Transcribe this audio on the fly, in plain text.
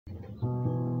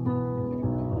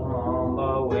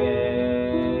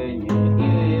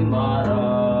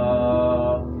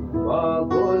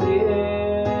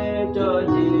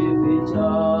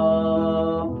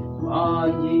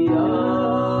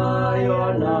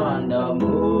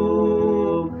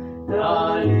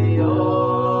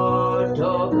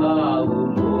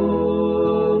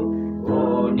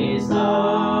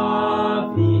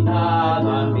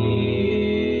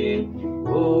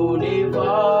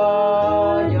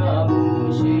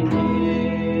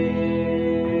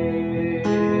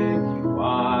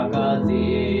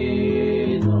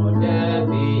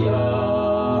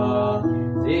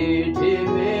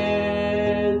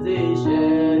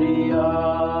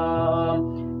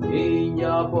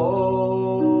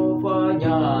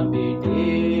unapofanya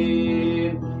bidii,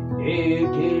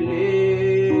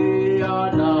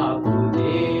 ikilia na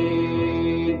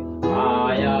kudii,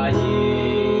 hayaishi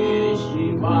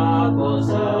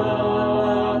makosa,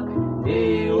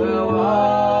 ndiwe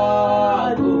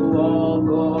watuokoa.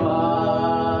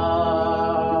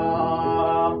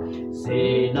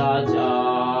 Sina cha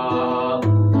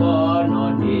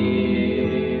mkononi,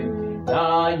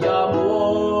 najamu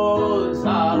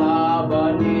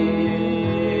msalabani,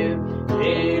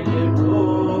 ili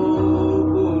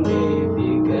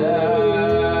tukunifike,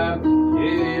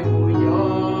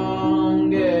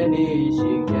 mnyonge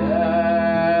nishike,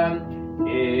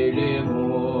 ili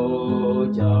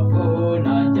muchafu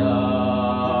na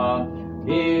njaa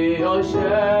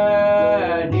nioshe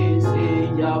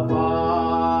nisijafaa.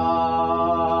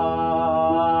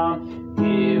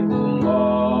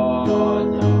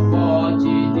 Nikungoja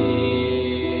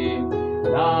chini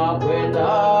na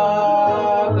kwenda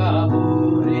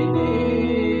kaburini,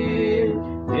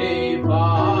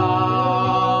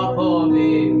 nipapo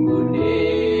mbinguni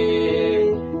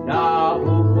na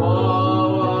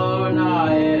kukuona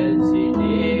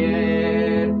enzini,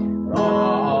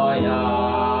 roho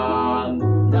yangu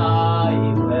na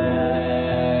iwe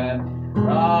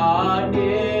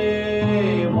ndani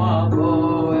mwako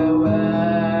wewe.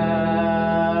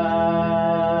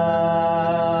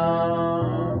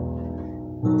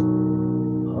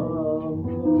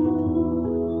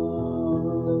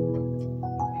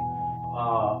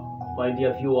 My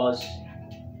dear viewers,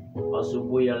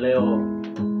 asubuhi ya leo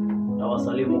na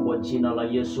wasalimu kwa jina la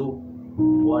Yesu.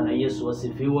 Bwana Yesu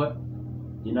asifiwe.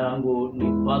 Jina langu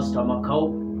ni Pastor Makau,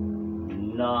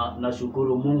 na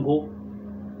nashukuru Mungu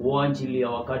kwa ajili ya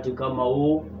wakati kama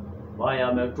huu ambaye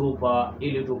ametupa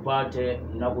ili tupate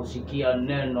na kusikia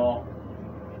neno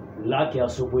lake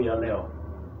asubuhi ya leo.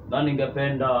 Na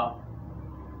ningependa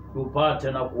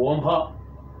tupate na kuomba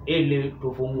ili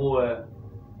tufungue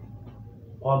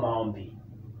kwa maombi.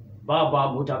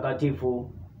 Baba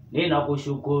mtakatifu,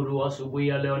 ninakushukuru asubuhi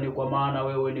ya leo, ni kwa maana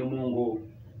wewe ni Mungu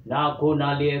na hakuna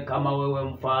aliye kama wewe,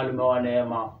 mfalme wa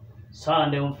neema.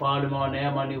 Sande mfalme wa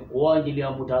neema, ni kwa ajili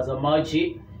ya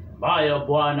mtazamaji baya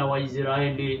Bwana wa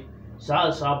Israeli.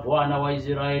 Sasa Bwana wa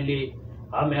Israeli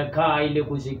amekaa ili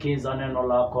kusikiza neno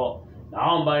lako.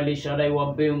 Naomba Elishadai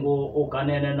wa mbingu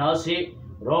ukanene nasi,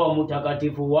 Roho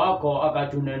Mtakatifu wako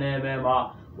akatunene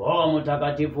mema, Roho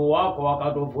Mtakatifu wako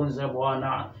akatufunze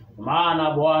Bwana,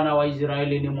 maana Bwana wa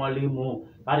Israeli ni mwalimu.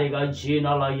 Katika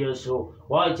jina la Yesu,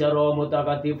 wacha Roho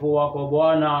Mtakatifu wako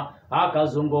Bwana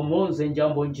akazungumze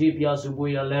jambo jipya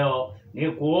asubuhi ya leo,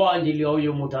 ni kwa ajili ya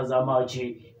huyu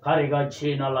mtazamaji. Katika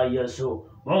jina la Yesu,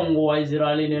 Mungu wa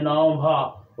Israeli,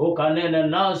 ninaomba ukanene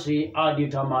nasi hadi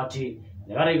tamati.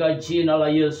 Katika jina la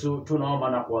Yesu tunaomba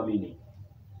na kuamini.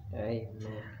 Amen.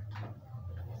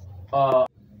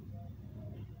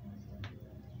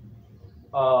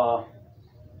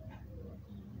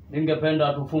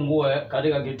 Ningependa tufungue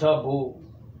katika kitabu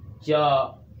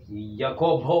cha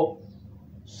Yakobo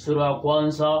sura ya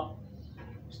kwanza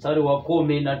mstari wa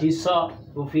 19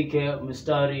 tufike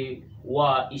mstari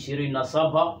wa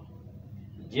 27.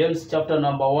 James chapter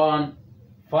number 1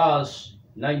 verse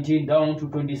 19 down to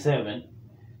 27.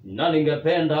 Na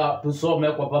ningependa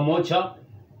tusome kwa pamoja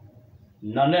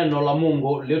na neno la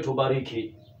Mungu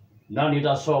litubariki. Na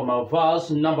nitasoma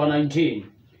verse number 19.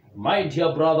 My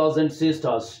dear brothers and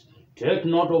sisters, take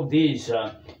note of this.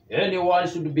 Anyone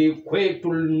should be quick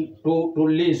to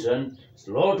listen,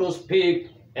 slow to speak,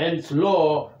 and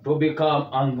slow to become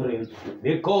angry,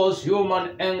 because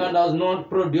human anger does not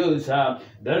produce the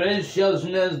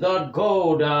righteousness that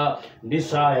God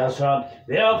desires.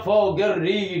 Therefore, get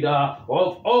rid of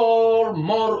all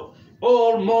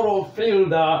moral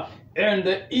filth and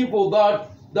the evil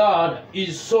that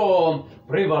is so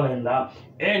prevalent,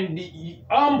 and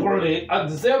humbly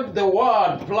accept the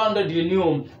word planted in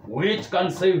you, which can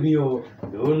save you.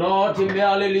 Do not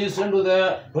merely listen to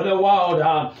the word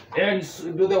and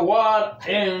to the word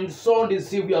and so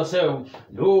deceive yourself.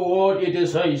 Do what it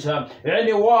says.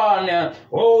 Anyone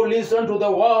who listens to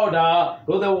the word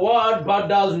but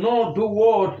does not do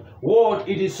what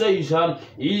it says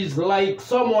is like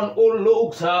someone who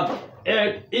looks at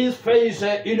his face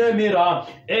in a mirror,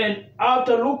 and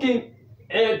after looking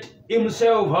at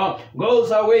himself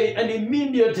goes away and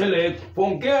immediately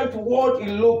forgets what it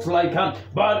looks like.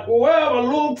 But whoever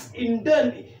looks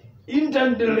intently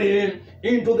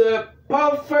into the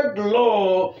perfect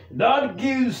law that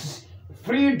gives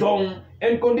freedom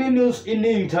and continues in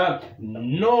it,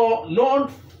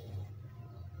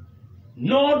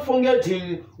 not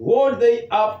forgetting what they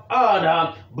have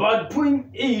heard, but doing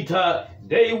it,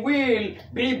 they will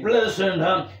be blessed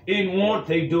in what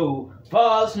they do.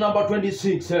 Verse number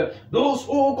 26. Those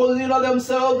who consider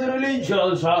themselves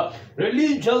religious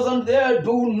and they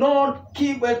do not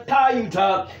keep a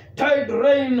tight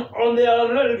rein on their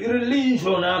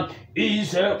religion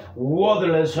is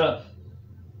worthless.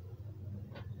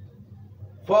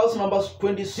 Verse number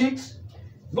 26.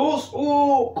 Those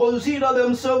who consider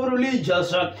themselves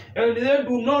religious and they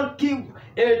do not keep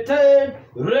a tight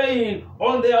rein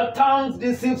on their tongues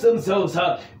deceive themselves,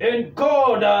 and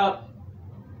God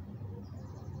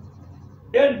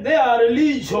and their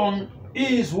religion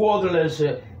is worthless.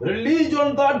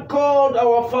 Religion that God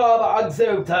our Father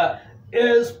accepts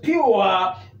is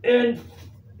pure and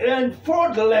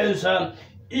faultless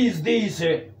is this: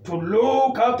 to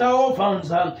look after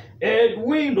orphans and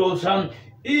widows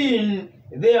in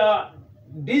their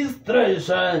distress,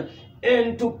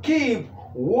 and to keep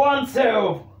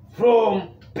oneself from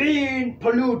being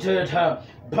polluted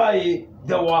by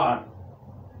the world.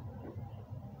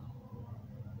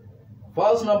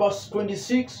 Verse number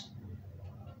 26.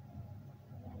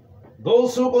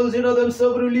 Those who consider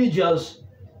themselves religious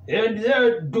and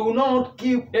they do not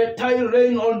keep a tight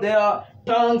rein on their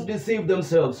tongues deceive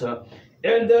themselves,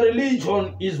 and their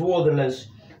religion is worthless.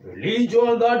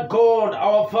 Religion that God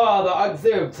our Father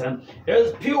accepts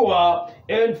as pure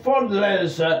and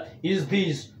faultless is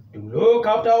this: to look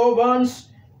after orphans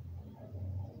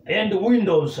and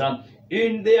widows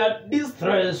in their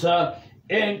distress,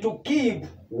 and to keep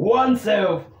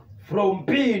oneself from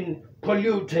being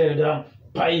polluted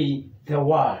by the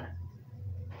world.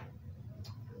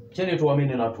 Cheni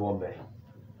tuamini na tuombe.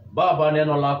 Baba,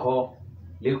 neno lako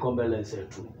liko mbele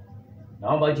zetu.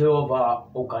 Naomba Jehova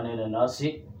ukanene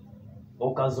nasi,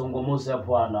 ukazungumuze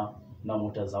Bwana na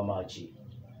mtazamaji.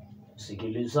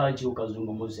 Msikilizaji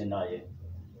ukazungumuze naye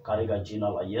katika jina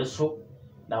la Yesu,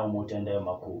 na umutendee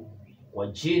makuu. Kwa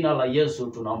jina la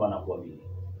Yesu tunaomba na kuamini.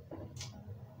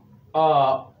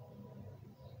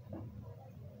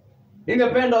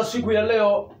 Ningependa siku ya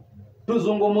leo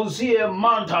tuzungumuzie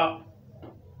mada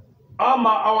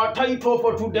ama our title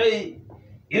for today,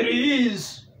 it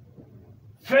is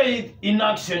faith in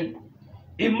action.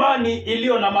 Imani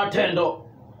iliyo na matendo.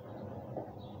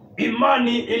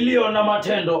 Imani iliyo na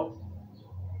matendo.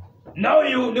 Na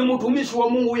huyu ni mtumishi wa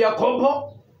Mungu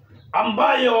Yakobo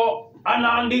ambayo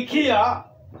anaandikia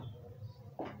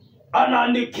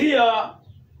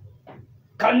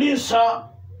kanisa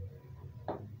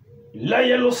la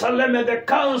Yerusalem, the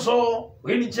council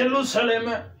in Jerusalem.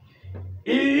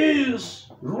 He is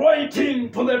writing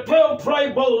to the 12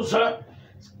 tribes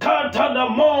scattered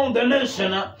among the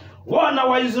nation, wana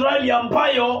wa Israeli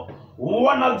ambayo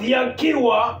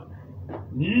wanadhiakiwa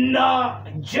na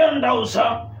Gentiles,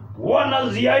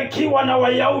 wanadhiakiwa na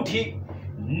Wayahudi.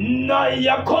 Na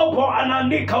Yakobo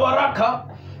anaandika waraka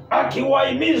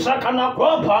akiwahimiza kana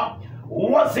kwamba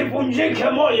wasivunjike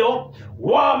moyo,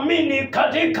 waamini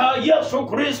katika Yesu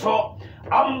Kristo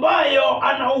ambayo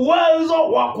ana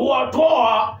uwezo wa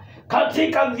kuwatoa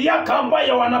katika dhiki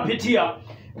ambayo wanapitia.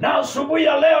 Na asubuhi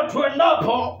ya leo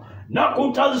tuendapo na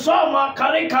kutazama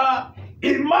katika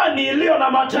imani iliyo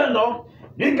na matendo,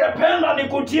 ningependa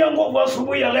nikutie nguvu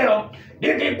asubuhi ya leo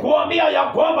nikikuambia ya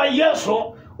kwamba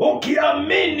Yesu,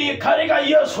 ukiamini katika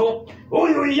Yesu,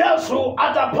 huyu Yesu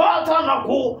atapata na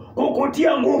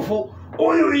kukutia nguvu.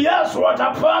 Huyu Yesu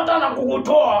atapata na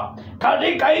kukutoa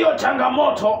katika hiyo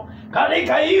changamoto,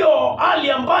 katika hiyo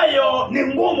hali ambayo ni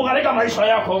ngumu katika maisha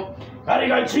yako,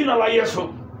 katika jina la Yesu.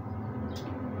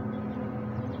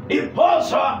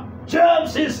 Apostle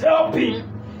James is helping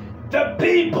the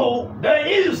people, the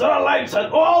Israelites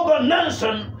and all the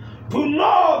nation to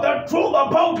know the truth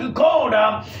about God,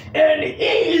 and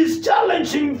he is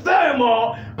challenging them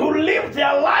to live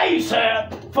their lives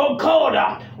for God.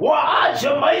 Waache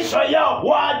maisha yao,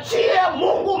 waachie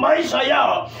Mungu maisha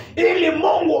yao, ili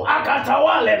Mungu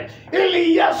akatawale,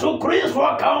 ili Yesu Kristo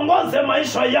akaongoze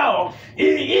maisha yao.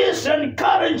 He is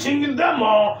encouraging them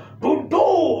to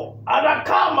do, hata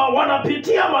kama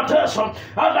wanapitia mateso,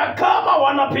 hata kama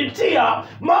wanapitia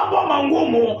mambo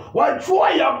mangumu, wajua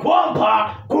ya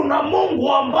kwamba kuna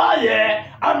Mungu ambaye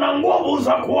ana nguvu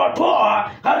za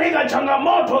kuwatoa katika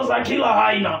changamoto za kila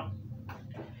aina.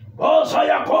 Osa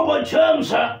Yakobo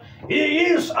James, he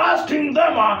is asking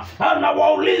them,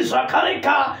 anawauliza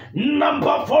katika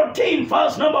number 14,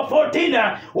 verse number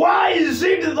 14, why is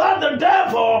it that the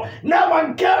devil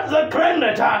never gets the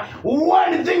credit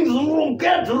when things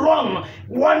get wrong?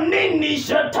 Wanini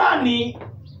shetani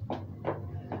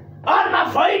ana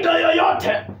faida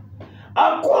yoyote?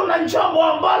 Hakuna jambo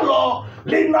ambalo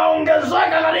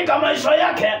linaongezeka katika maisha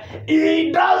yake,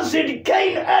 he doesn't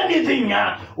gain anything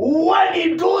when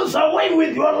he does away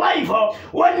with your life,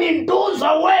 when he does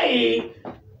away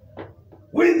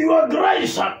with your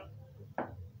grace.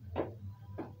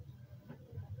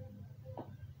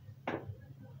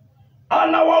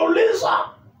 Anawauliza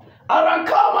ana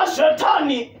kama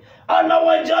shetani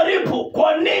anawajaribu,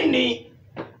 kwa nini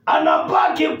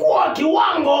anabaki kuwa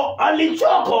kiwango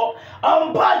alichoko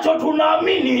ambacho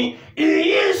tunaamini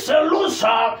he is a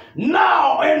loser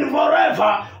now and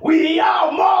forever. We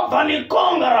are more than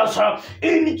conquerors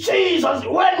in Jesus.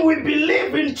 When we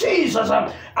believe in Jesus,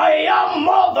 I am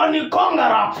more than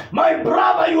conqueror. My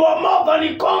brother, you are more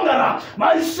than conqueror.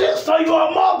 My sister, you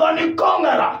are more than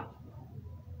conqueror.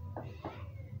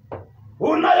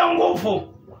 Unayo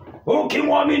nguvu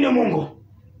ukimwamini Mungu.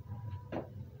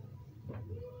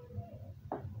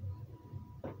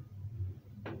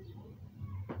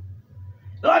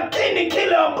 Lakini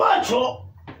kile ambacho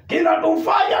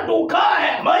kinatufanya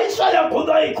tukae maisha ya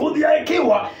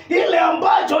kudhaikiwa, ile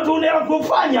ambacho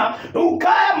tunakufanya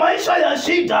tukae maisha ya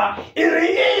shida,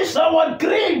 it is our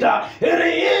greed,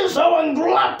 it is our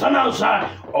gluttonous.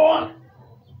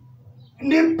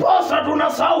 Ndiposa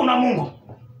tunasahau na Mungu.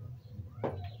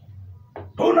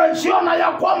 Tunajiona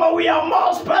ya kwamba we are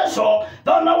more special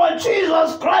than our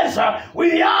Jesus Christ.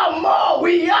 We are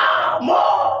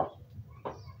more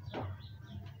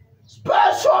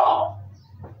special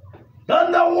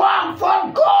than the work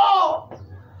that God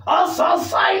has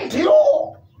assigned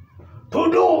you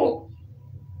to do.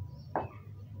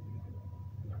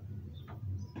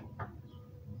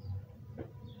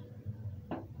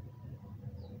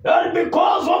 And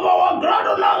because of our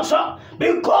gladness,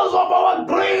 because of our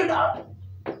greed,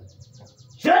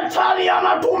 Shetani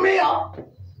anatumia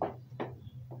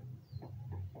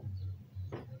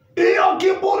hiyo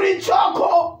kiburi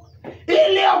chako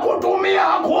ili akutumia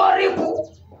kuharibu.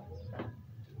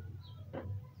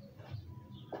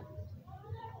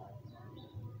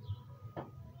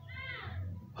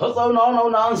 Sasa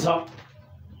unaona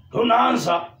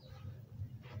tunaanza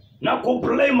na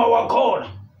kublame our God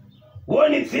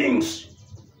when things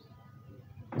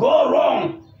go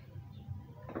wrong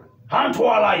unto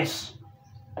our lives.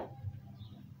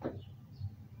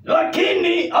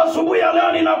 Lakini asubuhi ya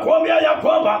leo ninakuambia ya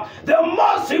kwamba the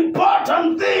most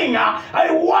important thing I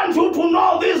want you to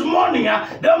know this morning,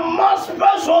 the most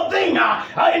special thing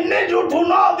I need you to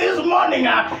know this morning,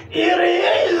 it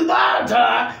is that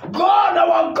God,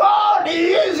 our God,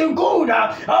 He is good.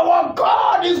 Our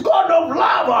God is God of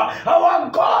love. Our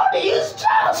God is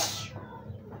just.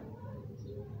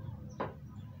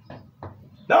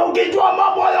 Na ukijua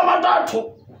mambo haya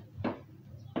matatu,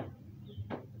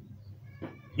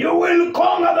 you will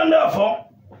conquer the devil.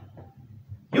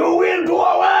 You will do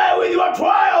away with your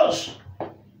trials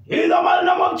in the mighty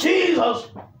name of Jesus.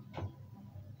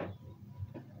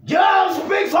 John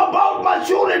speaks about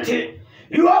maturity.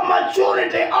 Your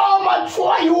maturity, how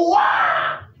mature you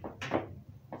are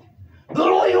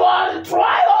through your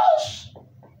trials.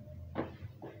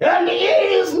 And He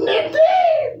is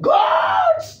needing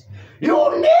God's.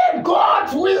 You need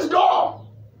God's wisdom,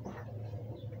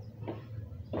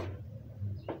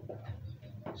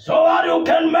 so that you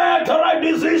can make the right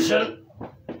decision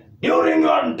during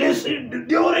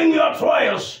your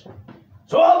trials,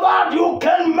 so that you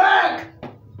can make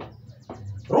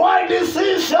right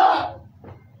decision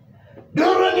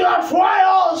during your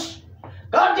trials.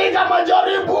 Katika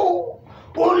majaribu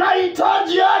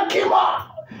unahitaji hekima,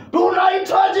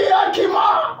 tunahitaji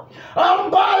hekima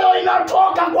ambayo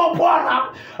inatoka kwa Bwana,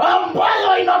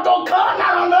 ambayo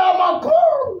inatokana na neema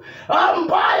kuu,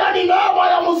 ambayo ni neema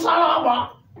ya msalaba.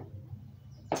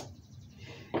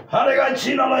 Katika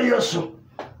jina la Yesu,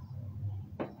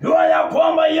 jua ya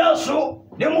kwamba Yesu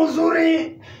ni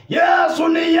mzuri. Yesu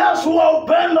ni Yesu wa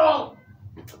upendo,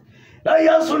 na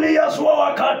Yesu ni Yesu wa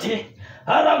wakati.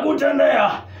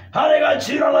 Anakutendea katika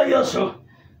jina la Yesu.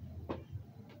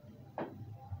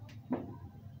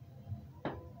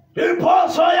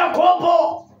 Iposa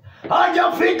Yakobo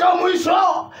hajafika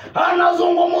mwisho,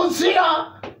 anazungumzia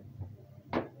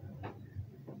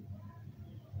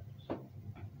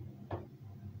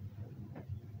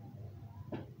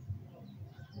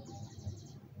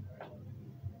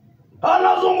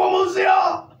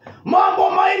mambo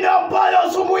manne ambayo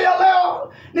asubuhi ya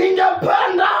leo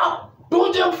ningependa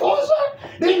tujifunze,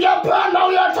 ningependa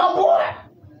uyatambue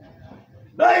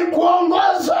na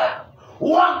ikuongoze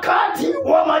wakati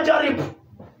wa majaribu,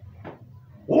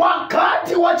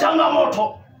 wakati wa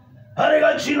changamoto,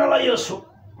 katika jina la Yesu.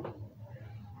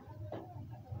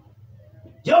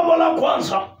 Jambo la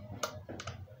kwanza,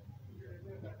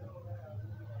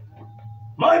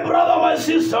 My brother, my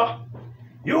sister,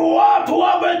 you have to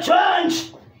have a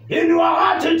change in your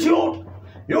attitude.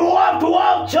 You have to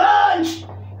have change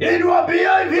in your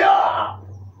behavior.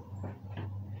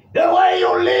 The way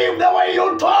you live, the way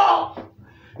you talk,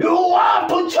 you have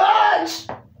to change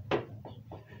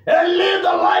and live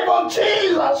the life of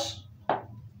Jesus.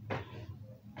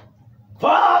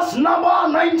 Verse number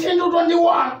 19 to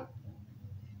 21.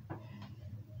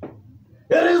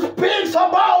 It speaks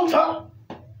about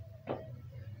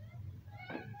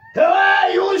the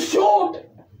way you should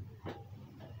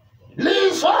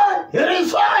listen. It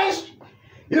says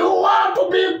you have to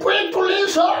be quick to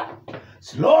listen,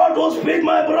 slow to speak,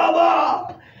 my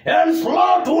brother, and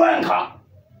slow to anger.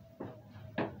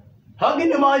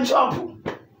 Hagini manchapu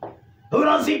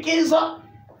unasikiza.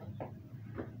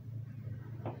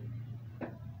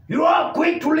 You are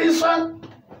quick to listen,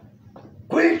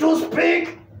 quick to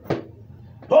speak.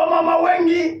 Oh mama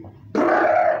wengi,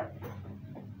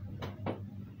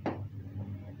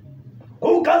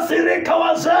 kukasirika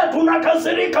wazee,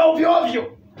 tunakasirika ovyo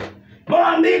ovyo.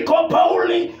 Maandiko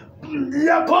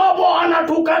Yakobo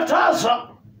anatukataza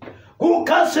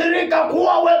kukasirika,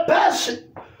 kuwa wepesi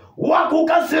wa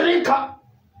kukasirika.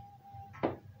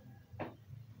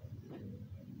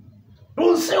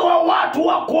 Tusiwe watu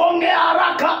wa kuongea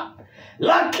haraka,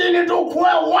 lakini tukuwe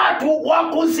watu wa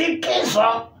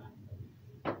kusikiza.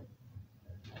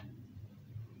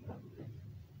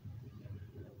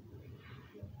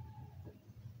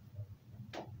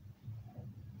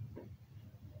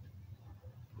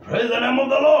 Praise the name of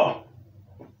the Lord.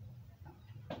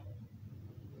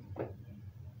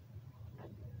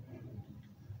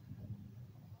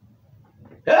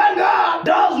 Anger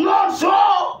does not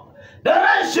show the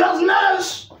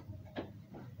righteousness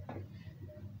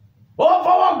of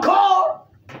our God.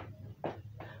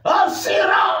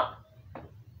 Asira,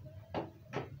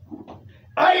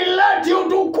 I let you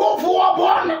to kufu wa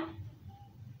Bwana.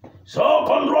 So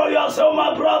control yourself,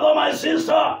 my brother, my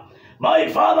sister, my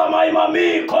father, my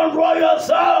mommy. Control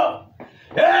yourself.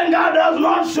 Anger does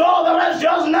not show the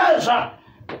righteousness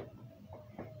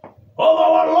of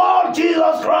our Lord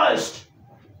Jesus Christ.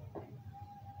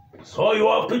 So you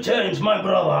have to change, my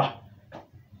brother.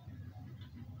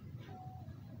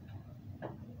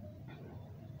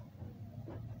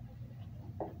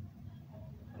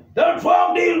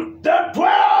 The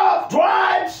 12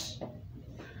 tribes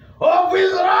of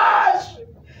Israel,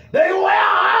 they were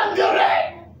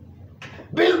angry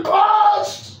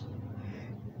because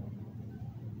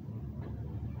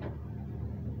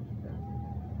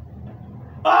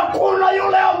hakuna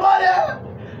yule ambaye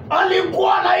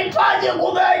alikuwa anahitaji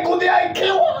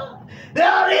kudhihaikiwa.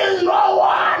 There is no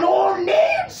one who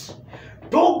needs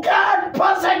to get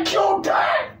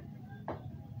persecuted.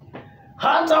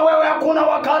 Hata wewe hakuna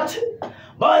wakati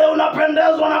baya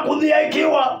unapendezwa na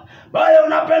kudhihaikiwa, baya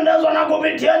unapendezwa na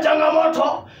kupitia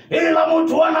changamoto, ila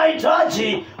mtu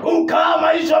anahitaji kukaa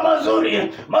maisha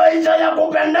mazuri, maisha ya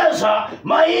kupendeza,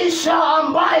 maisha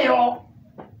ambayo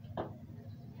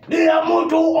ni ya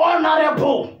mtu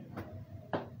honorable.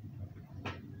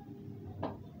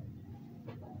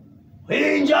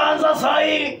 Injaanza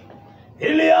sahi,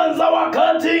 ilianza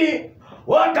wakati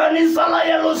wa kanisa la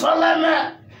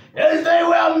Yerusalemu. As they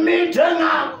were meeting,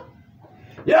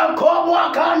 Yakobo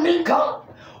akaandika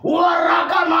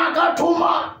waraka na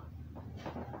akatuma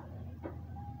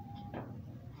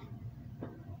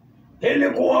ili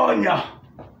kuonya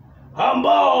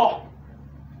ambao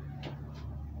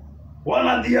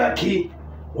wanadhihaki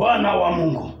wana wa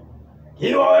Mungu.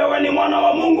 Iwa wewe ni mwana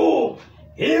wa Mungu,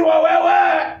 iwa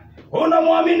wewe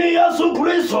unamwamini Yesu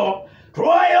Kristo,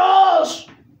 try us.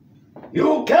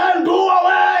 You can do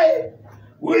away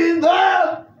with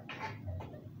them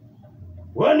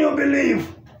when you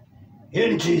believe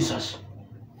in Jesus.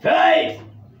 Faith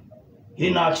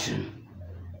in action.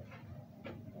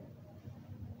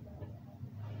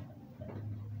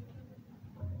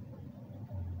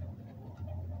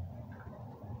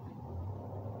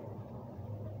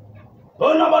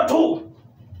 Number 2.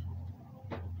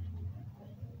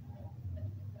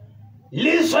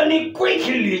 Listen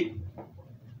quickly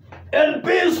and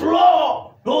be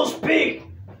slow to speak.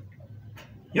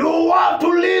 You have to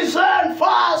listen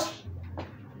fast.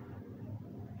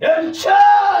 And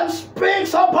church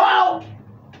speaks about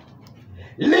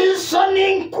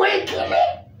listening quickly.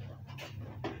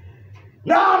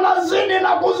 Na anazidi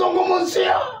na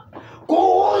kuzungumzia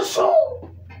kuhusu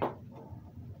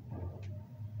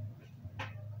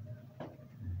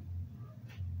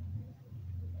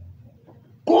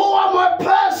kuwa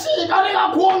mwepesi katika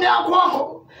kuongea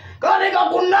kwako, katika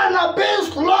kunena. Be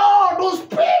slow to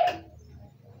speak.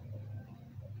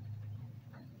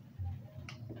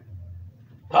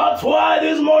 That's why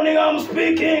this morning I'm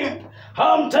speaking.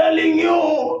 I'm telling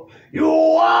you,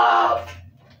 you have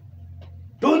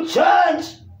to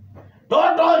change.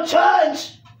 Total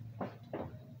change.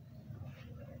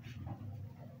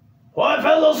 Kwa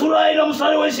Efeso sura ile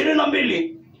mstari wa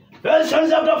 22. Ephesians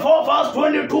chapter 4 verse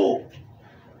 22.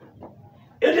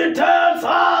 It tells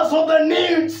us of the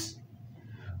needs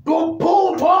to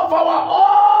put off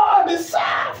our old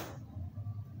self.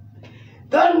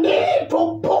 The need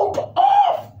to put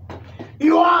off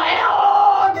your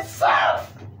old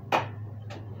self.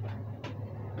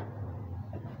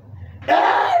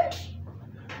 And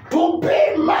to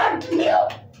be made new.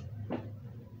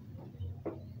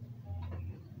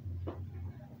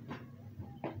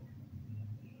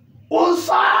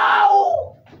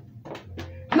 Usahau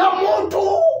na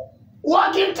mtu wa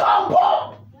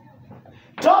kitambo,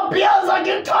 tabia za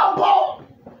kitambo,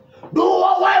 do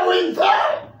away with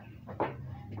them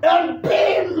and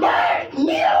be made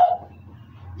new.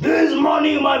 This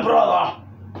morning, my brother,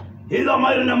 in the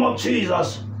mighty name of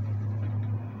Jesus,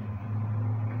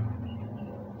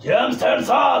 James tells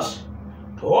us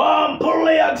to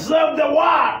humbly accept the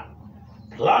word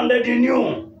planted in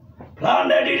you,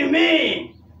 planted in me.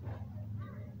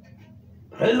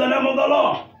 Praise the name of the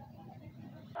Lord.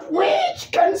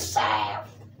 Which can serve.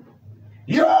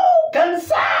 You can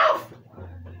serve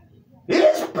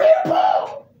His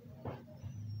people.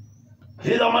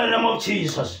 In the mighty name of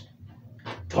Jesus.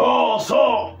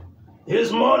 So,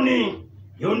 this morning,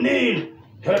 you need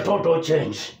a total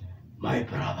change, my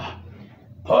brother.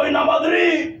 Point number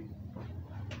 3.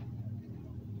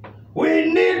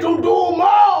 We need to do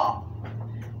more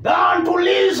than to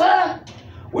listen.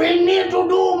 We need to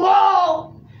do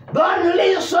more than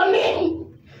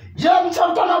listening. James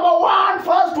chapter number 1,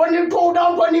 verse 22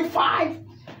 down 25.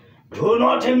 Do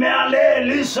not merely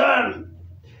listen,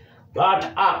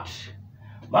 but act.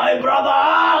 My brother,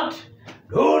 act.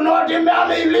 Do not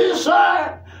merely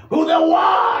listen to the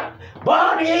word,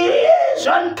 but He is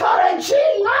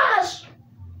encouraging us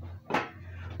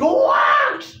to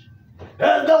act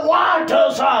as the word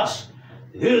tells us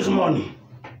this morning.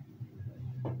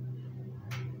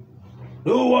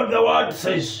 Do what the word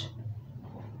says.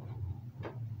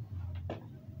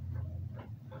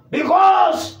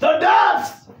 Because the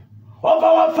depth of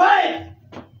our faith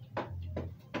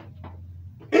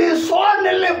is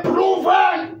only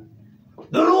proven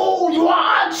through your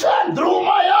action, through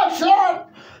my action,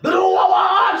 through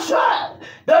our action.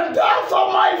 The depth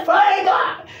of my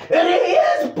faith,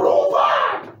 it is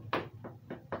proven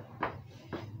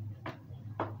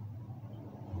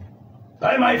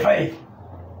by my faith.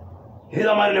 In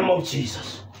the mighty name of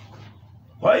Jesus.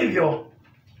 Kwa hivyo,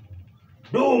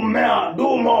 do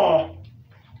more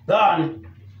than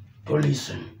to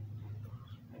listen.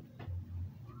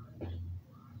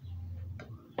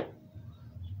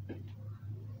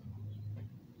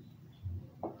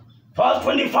 Verse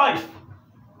 25.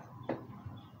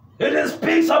 It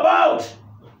speaks about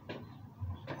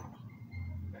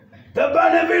the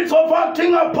benefits of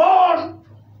acting upon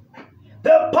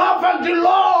the perfect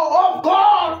law of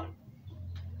God,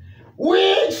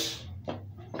 which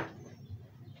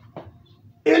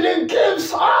it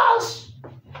gives us,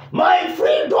 my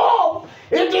freedom.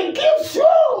 It gives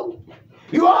you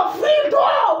your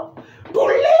freedom to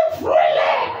live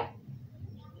freely.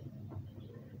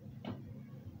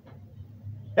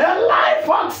 A life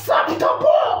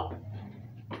acceptable.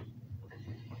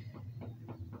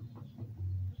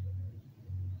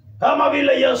 Kama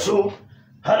vile Yesu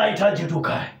anahitaji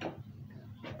tukae.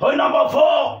 Point number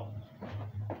 4.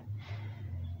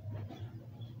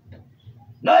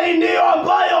 Na hii ndiyo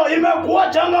ambayo imekuwa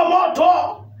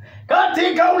changamoto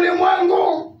katika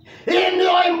ulimwengu. Hii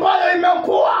ndiyo ambayo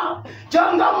imekuwa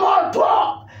changamoto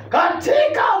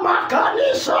katika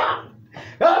makanisa,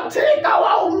 katika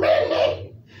waumini.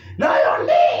 Nayo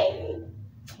ni,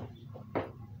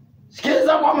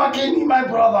 sikiza kwa makini, my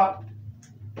brother.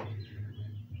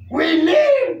 We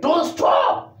need to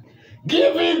stop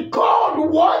giving God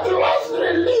worthless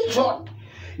religion.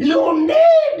 You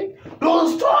need to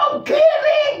stop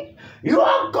giving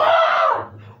your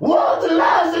God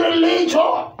worthless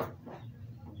religion.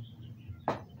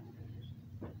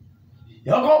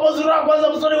 Yakobo sura ya kwanza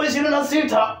mstari wa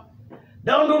 26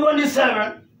 down to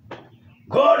 27.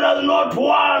 God does not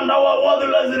want our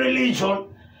worthless religion.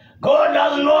 God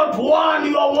does not want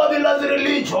your worthless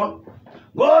religion.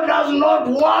 God does not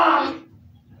want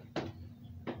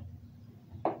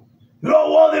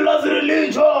your worthless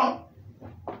religion.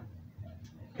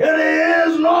 It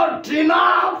is not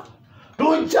enough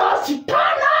to just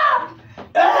turn up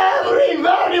every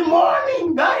very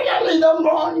morning, very early in the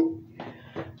morning,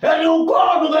 and you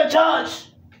go to the church.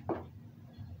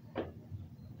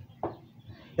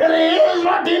 It is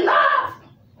not enough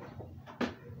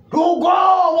to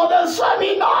go with the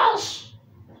seminars,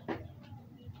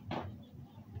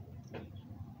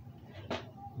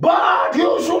 but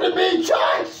you should be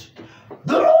changed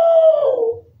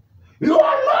through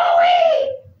your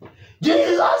knowing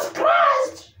Jesus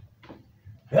Christ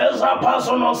as a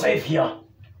personal Savior.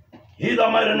 In the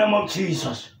mighty name of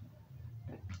Jesus.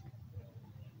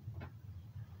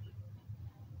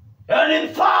 And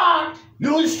in fact,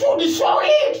 you should show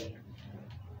it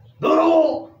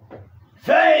through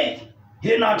faith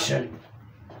in action.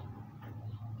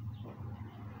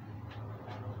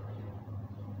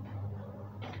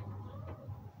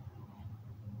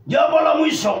 Jambo la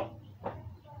mwisho,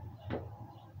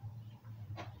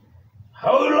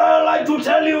 I would like to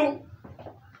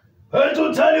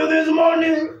tell you this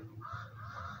morning,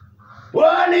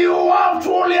 when you have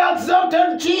truly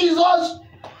accepted Jesus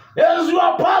as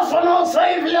your personal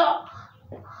Savior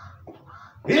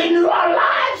in your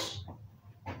lives,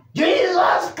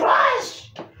 Jesus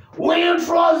Christ will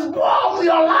transform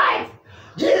your life.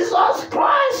 Jesus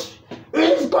Christ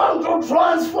is going to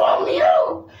transform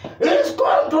you. He's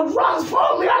going to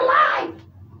transform your life.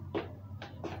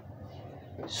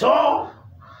 So,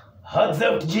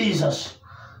 accept Jesus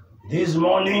this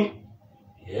morning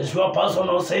as your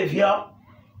personal Savior,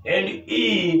 and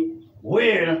He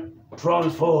will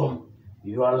transform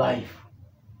your life.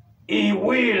 He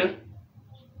will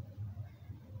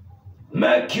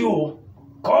make you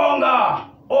conquer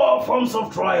all forms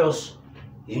of trials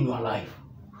in your life.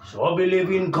 So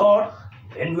believe in God,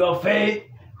 and your faith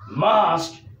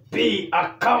must be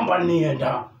accompanied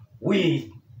with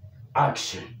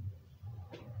action.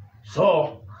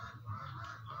 So,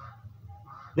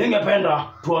 ningependa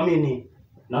tuamini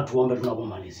na tuombe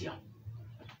tunapomalizia.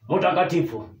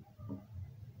 Mtakatifu,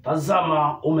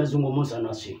 tazama umezungumza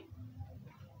nasi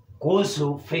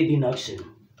kuhusu faith in action.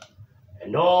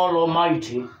 And all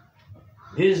Almighty,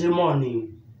 this morning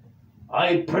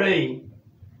I pray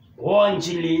kwa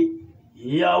ajili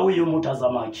ya huyu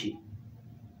mtazamaji,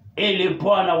 ili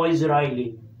Bwana wa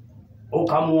Israeli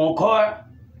ukamuokoe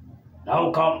na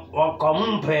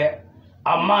ukampe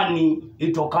amani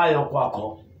itokayo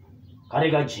kwako,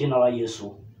 katika jina la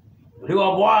Yesu.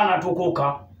 Uliwa Bwana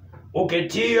tukuka,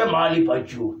 uketie mahali pa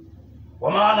juu.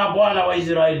 Kwa maana Bwana wa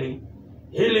Israeli,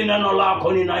 hili neno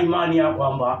lako nina imani ya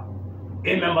kwamba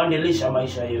imebadilisha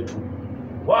maisha yetu.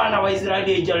 Bwana wa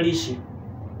Israeli, ijalishi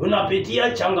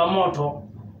unapitia changamoto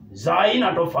za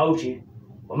aina tofauti,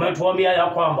 umetuambia ya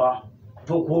kwamba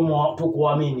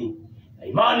tukuamini.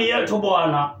 Imani yetu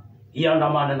Bwana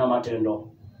iandamane na matendo,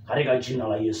 katika jina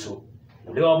la Yesu.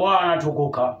 Uliwa Bwana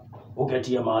tukuka,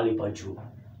 uketie mahali pa juu.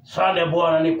 Asante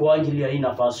Bwana ni kwa ajili ya hii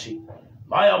nafasi.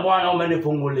 Maya Bwana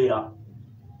umenifungulia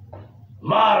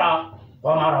mara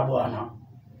kwa mara Bwana,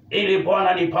 ili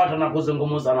Bwana nipate na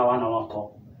kuzungumza na wana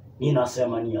wako.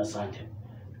 Ninasema ni asante.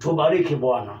 Tubariki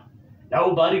Bwana, na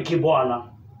ubariki Bwana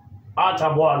hata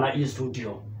Bwana hii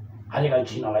studio, katika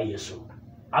jina la Yesu.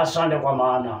 Asante kwa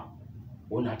maana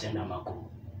unatenda makuu.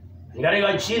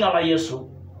 Katika jina la Yesu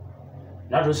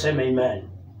na tuseme amen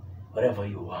wherever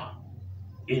you are,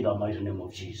 in the mighty name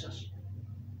of Jesus.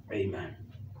 Amen.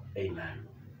 Amen.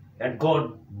 And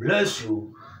God bless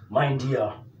you, my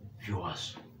dear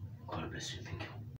viewers. God bless you. Thank you.